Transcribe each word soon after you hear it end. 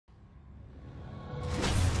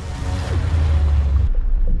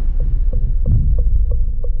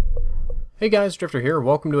Hey guys, Drifter here.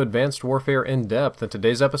 Welcome to Advanced Warfare In Depth. In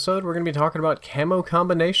today's episode, we're going to be talking about camo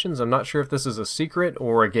combinations. I'm not sure if this is a secret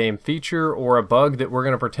or a game feature or a bug that we're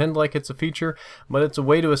going to pretend like it's a feature, but it's a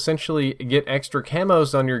way to essentially get extra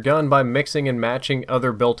camos on your gun by mixing and matching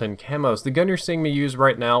other built-in camos. The gun you're seeing me use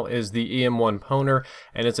right now is the EM1 Poner,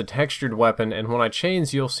 and it's a textured weapon, and when I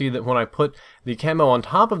chains, you'll see that when I put the camo on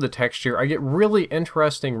top of the texture, I get really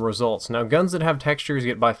interesting results. Now, guns that have textures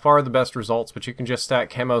get by far the best results, but you can just stack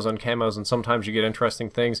camos on camos and sometimes you get interesting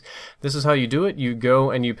things. This is how you do it. You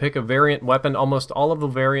go and you pick a variant weapon. Almost all of the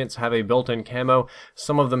variants have a built-in camo.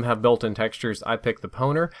 Some of them have built-in textures. I pick the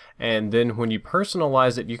Poner, and then when you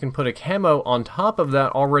personalize it, you can put a camo on top of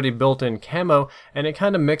that already built-in camo, and it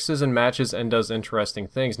kind of mixes and matches and does interesting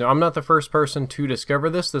things. Now, I'm not the first person to discover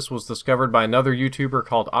this. This was discovered by another YouTuber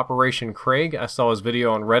called Operation Craig. I saw his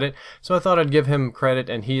video on Reddit, so I thought I'd give him credit,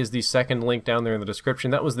 and he is the second link down there in the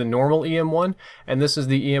description. That was the normal EM1, and this is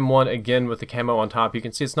the EM1 again with the camo on top. You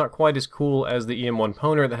can see it's not quite as cool as the EM1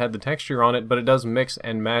 Poner that had the texture on it, but it does mix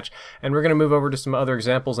and match. And we're going to move over to some other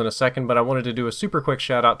examples in a second, but I wanted to do a super quick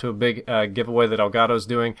shout out to a big giveaway that Elgato's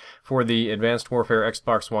doing for the Advanced Warfare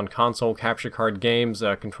Xbox One console, capture card games,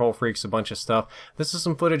 Control Freaks, a bunch of stuff. This is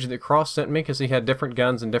some footage that Cross sent me because he had different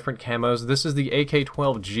guns and different camos. This is the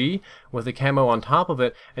AK-12G with the camo on top of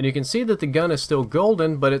it, and you can see that the gun is still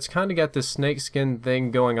golden, but it's kind of got this snakeskin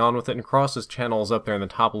thing going on with it, and Cross's channel is up there in the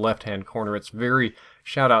top left-hand corner. It's very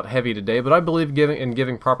shout out heavy today, but I believe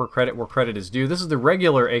giving proper credit where credit is due. This is the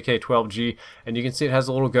regular AK-12G, and you can see it has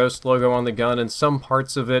a little ghost logo on the gun, and some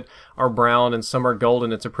parts of it are brown and some are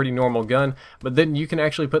golden. It's a pretty normal gun, but then you can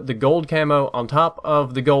actually put the gold camo on top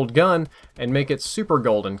of the gold gun and make it super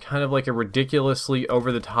golden, kind of like a ridiculously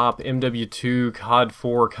over-the-top MW2 COD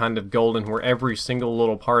 4 kind of golden, where every single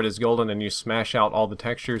little part is golden and you smash out all the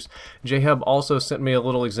textures. J-Hub also sent me a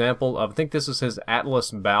little example of, I think this is his Atlas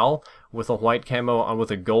Bal with a white camo on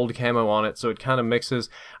with a gold camo on it, so it kind of mixes.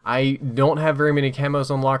 I don't have very many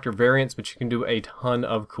camos unlocked or variants, but you can do a ton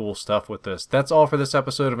of cool stuff with this. That's all for this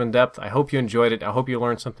episode of In Depth. I hope you enjoyed it. I hope you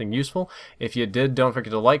learned something useful. If you did, don't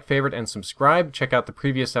forget to like, favorite, and subscribe. Check out the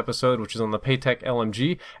previous episode, which is on the Paytech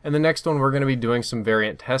LMG, and the next one we're going to be doing some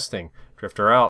variant testing. Drifter out.